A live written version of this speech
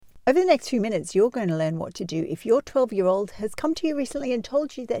Over the next few minutes, you're going to learn what to do if your 12-year-old has come to you recently and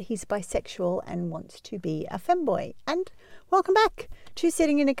told you that he's bisexual and wants to be a femboy. And welcome back to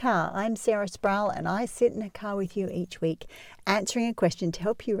Sitting in a Car. I'm Sarah Sproul and I sit in a car with you each week, answering a question to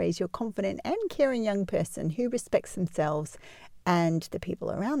help you raise your confident and caring young person who respects themselves and the people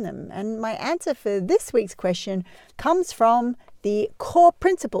around them. And my answer for this week's question comes from the core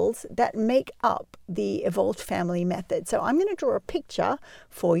principles that make up the Evolved Family Method. So I'm going to draw a picture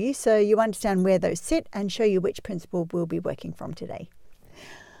for you so you understand where those sit and show you which principle we'll be working from today.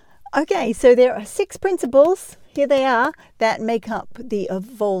 Okay, so there are 6 principles, here they are, that make up the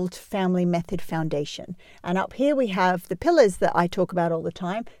Evolved Family Method foundation. And up here we have the pillars that I talk about all the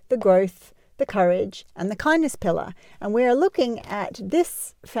time, the growth, the courage, and the kindness pillar. And we're looking at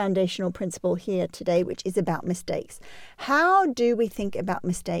this foundational principle here today, which is about mistakes. How do we think about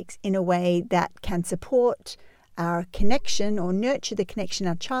mistakes in a way that can support our connection or nurture the connection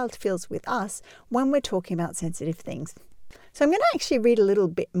our child feels with us when we're talking about sensitive things? So I'm going to actually read a little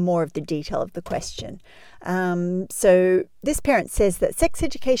bit more of the detail of the question. So this parent says that sex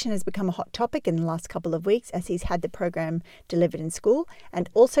education has become a hot topic in the last couple of weeks as he's had the program delivered in school. And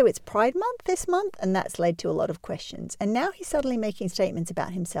also it's Pride Month this month, and that's led to a lot of questions. And now he's suddenly making statements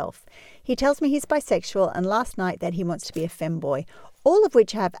about himself. He tells me he's bisexual and last night that he wants to be a femboy, all of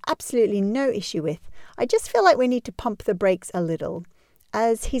which I have absolutely no issue with. I just feel like we need to pump the brakes a little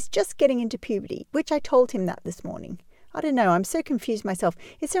as he's just getting into puberty, which I told him that this morning. I don't know, I'm so confused myself.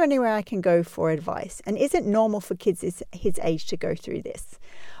 Is there anywhere I can go for advice? And is it normal for kids his age to go through this?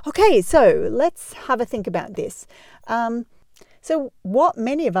 Okay, so let's have a think about this. So what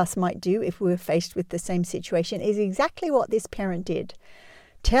many of us might do if we were faced with the same situation is exactly what this parent did.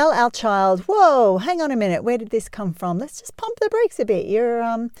 Tell our child, whoa, hang on a minute, where did this come from? Let's just pump the brakes a bit. You're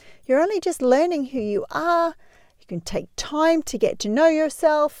only just learning who you are. You can take time to get to know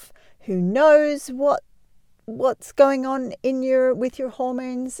yourself. Who knows what's going on with your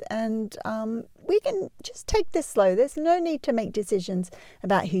hormones, and we can just take this slow. There's no need to make decisions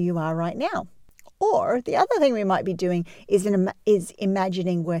about who you are right now. Or the other thing we might be doing is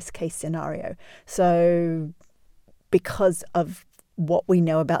imagining worst case scenario. So because of what we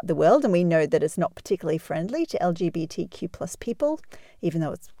know about the world, and we know that it's not particularly friendly to LGBTQ plus people, even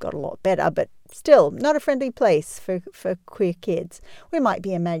though it's got a lot better, but still not a friendly place for queer kids. We might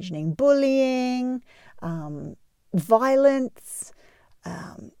be imagining bullying, violence,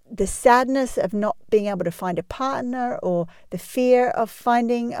 the sadness of not being able to find a partner, or the fear of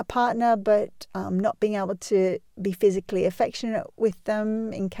finding a partner but not being able to be physically affectionate with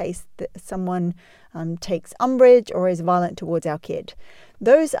them in case someone takes umbrage or is violent towards our kid.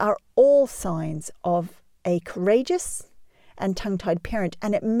 Those are all signs of a courageous and tongue-tied parent,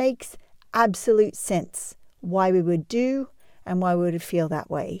 and it makes absolute sense why we would do and why we would feel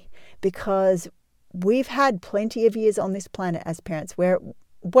that way, because we've had plenty of years on this planet as parents. We're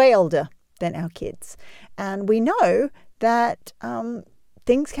way older than our kids. And we know that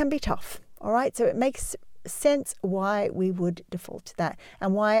things can be tough. All right. So it makes sense why we would default to that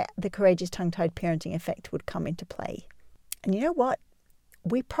and why the courageous tongue-tied parenting effect would come into play. And you know what?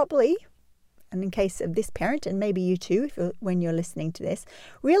 We probably, and in case of this parent, and maybe you too, when you're listening to this,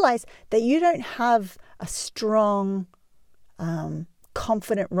 realize that you don't have a strong,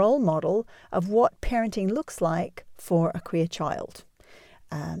 confident role model of what parenting looks like for a queer child.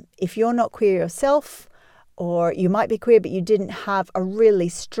 If you're not queer yourself, or you might be queer but you didn't have a really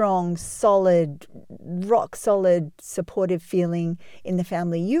strong, solid, rock solid, supportive feeling in the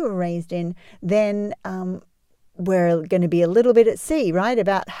family you were raised in, then we're going to be a little bit at sea, right,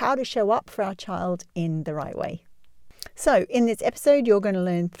 about how to show up for our child in the right way. So in this episode, you're going to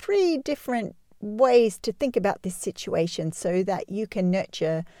learn 3 different ways to think about this situation so that you can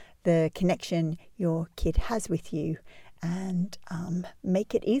nurture the connection your kid has with you and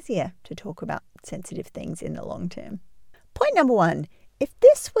make it easier to talk about sensitive things in the long term. Point number 1, if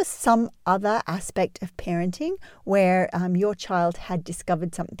this was some other aspect of parenting where your child had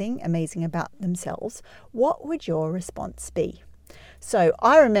discovered something amazing about themselves, what would your response be? So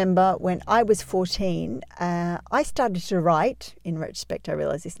I remember when I was 14, I started to write, in retrospect I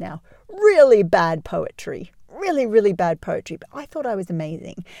realize this now, really bad poetry. Really, really bad poetry, but I thought I was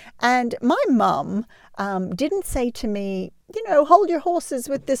amazing. And my mum didn't say to me, hold your horses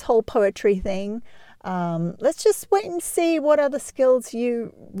with this whole poetry thing. Let's just wait and see what other skills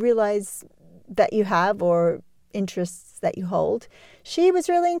you realize that you have or interests that you hold. She was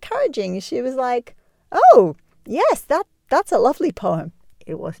really encouraging. She was like, oh, yes, that's a lovely poem.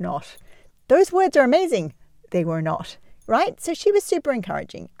 It was not. Those words are amazing. They were not, right? So she was super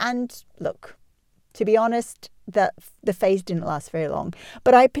encouraging. And look, To be honest, the phase didn't last very long.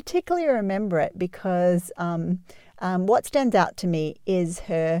 But I particularly remember it because what stands out to me is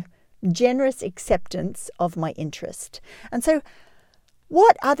her generous acceptance of my interest. And so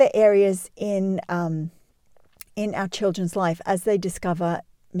what other areas in our children's life, as they discover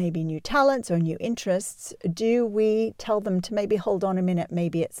maybe new talents or new interests, do we tell them to maybe hold on a minute,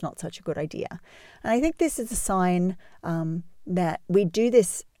 maybe it's not such a good idea? And I think this is a sign that we do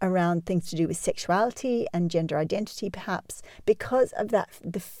this around things to do with sexuality and gender identity, perhaps, because of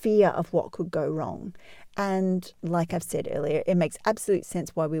the fear of what could go wrong. And like I've said earlier, it makes absolute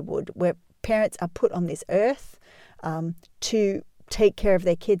sense why we would. Where parents are put on this earth to take care of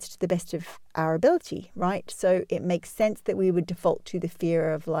their kids to the best of our ability, right? So it makes sense that we would default to the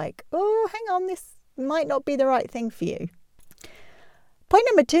fear of like, oh, hang on, this might not be the right thing for you. Point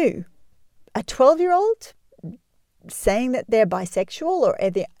number 2, a 12-year-old saying that they're bisexual or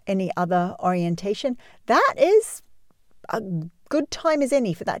any other orientation, that is a good time as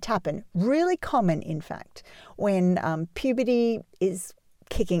any for that to happen. Really common, in fact, when puberty is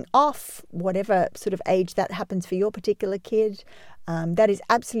kicking off, whatever sort of age that happens for your particular kid. That is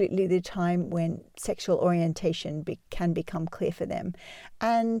absolutely the time when sexual orientation can become clear for them.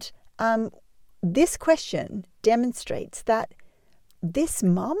 And this question demonstrates that this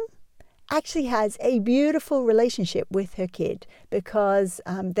mum actually has a beautiful relationship with her kid because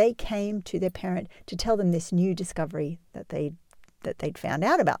they came to their parent to tell them this new discovery that they'd found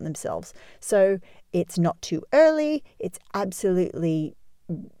out about themselves. So it's not too early. It's absolutely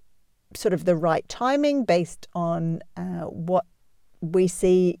sort of the right timing based on what we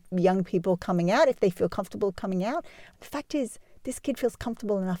see young people coming out, if they feel comfortable coming out. The fact is, this kid feels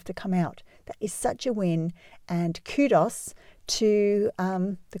comfortable enough to come out. That is such a win, and kudos to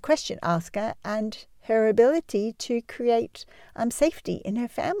the question asker and her ability to create safety in her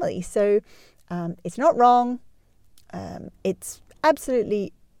family. So it's not wrong. It's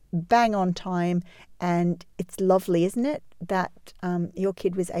absolutely bang on time, and it's lovely, isn't it, that your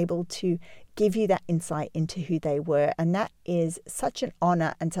kid was able to give you that insight into who they were. And that is such an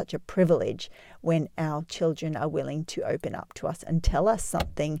honor and such a privilege when our children are willing to open up to us and tell us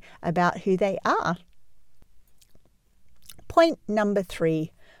something about who they are. Point number 3,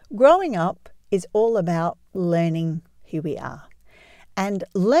 growing up is all about learning who we are. And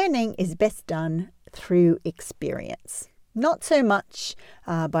learning is best done through experience. Not so much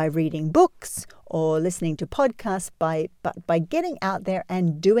by reading books or listening to podcasts, but by getting out there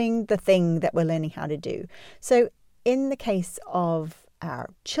and doing the thing that we're learning how to do. So in the case of our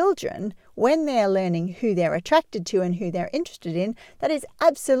children, when they're learning who they're attracted to and who they're interested in, that is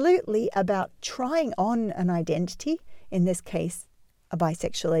absolutely about trying on an identity, in this case, a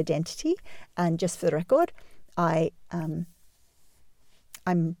bisexual identity. And just for the record, I'm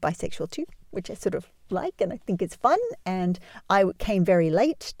bisexual too, which I sort of like, and I think it's fun. And I came very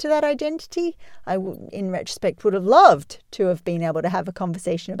late to that identity. In retrospect, would have loved to have been able to have a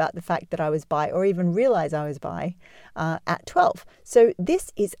conversation about the fact that I was bi, or even realize I was bi at 12. So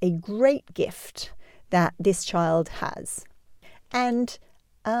this is a great gift that this child has. And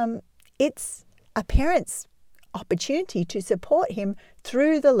it's a parent's opportunity to support him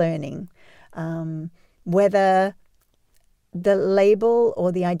through the learning, whether the label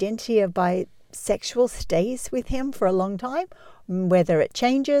or the identity of bisexual stays with him for a long time, whether it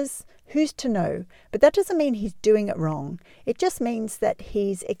changes, who's to know? But that doesn't mean he's doing it wrong. It just means that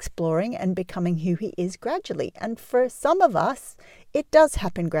he's exploring and becoming who he is gradually. And for some of us, it does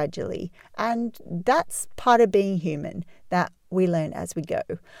happen gradually. And that's part of being human, that we learn as we go.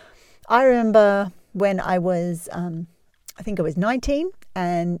 I remember when I was, I think I was 19,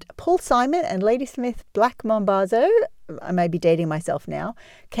 and Paul Simon and Ladysmith Black Mambazo, I may be dating myself now,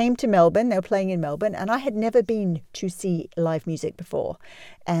 came to Melbourne. They were playing in Melbourne, and I had never been to see live music before.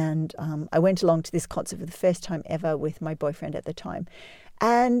 And I went along to this concert for the first time ever with my boyfriend at the time.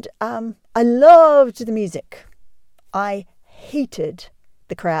 And I loved the music. I hated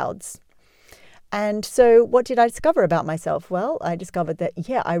the crowds. And so what did I discover about myself? Well, I discovered that,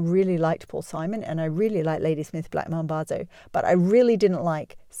 yeah, I really liked Paul Simon and I really liked Ladysmith Black Mambazo, but I really didn't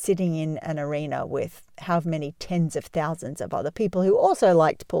like sitting in an arena with however many tens of thousands of other people who also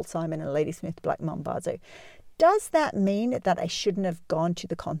liked Paul Simon and Ladysmith Black Mambazo. Does that mean that I shouldn't have gone to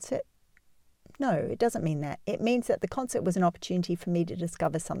the concert? No, it doesn't mean that. It means that the concert was an opportunity for me to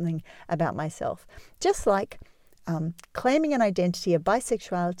discover something about myself. Just like claiming an identity of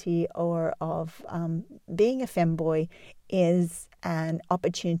bisexuality or of being a femboy is an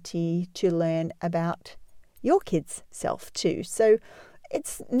opportunity to learn about your kid's self too. So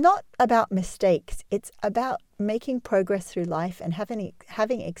it's not about mistakes. It's about making progress through life and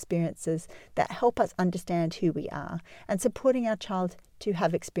having experiences that help us understand who we are, and supporting our child to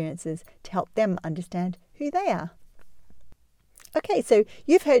have experiences to help them understand who they are. Okay, so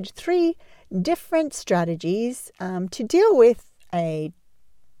you've heard 3 different strategies to deal with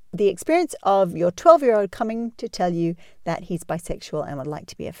the experience of your 12-year-old coming to tell you that he's bisexual and would like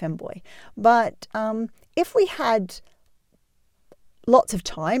to be a femboy. But if we had lots of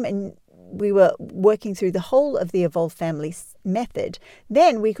time and we were working through the whole of the Evolved Family method,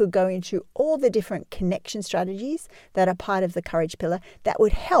 then we could go into all the different connection strategies that are part of the Courage Pillar that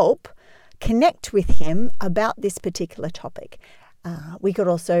would help connect with him about this particular topic. We could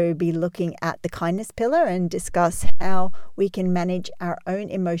also be looking at the Kindness Pillar and discuss how we can manage our own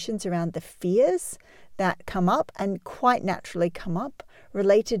emotions around the fears that come up and quite naturally come up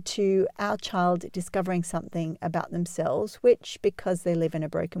related to our child discovering something about themselves, which, because they live in a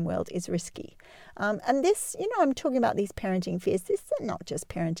broken world, is risky. And this, I'm talking about these parenting fears. This are not just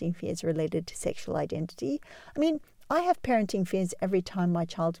parenting fears related to sexual identity. I mean, I have parenting fears every time my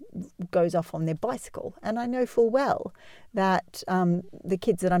child goes off on their bicycle, and I know full well that the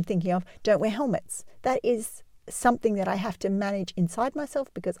kids that I'm thinking of don't wear helmets. That is something that I have to manage inside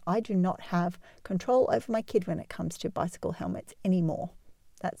myself because I do not have control over my kid when it comes to bicycle helmets anymore.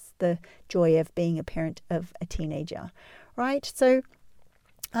 That's the joy of being a parent of a teenager, right? So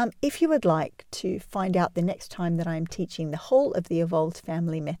if you would like to find out the next time that I'm teaching the whole of the Evolved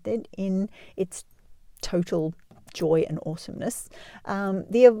Family method in its total joy and awesomeness,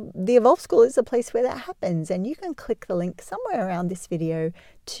 the Evolve School is a place where that happens, and you can click the link somewhere around this video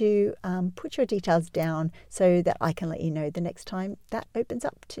to put your details down so that I can let you know the next time that opens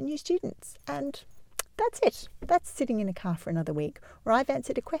up to new students. And that's it. That's Sitting in a Car for another week, where I've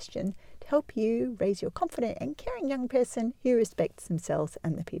answered a question to help you raise your confident and caring young person who respects themselves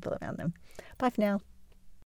and the people around them. Bye for now.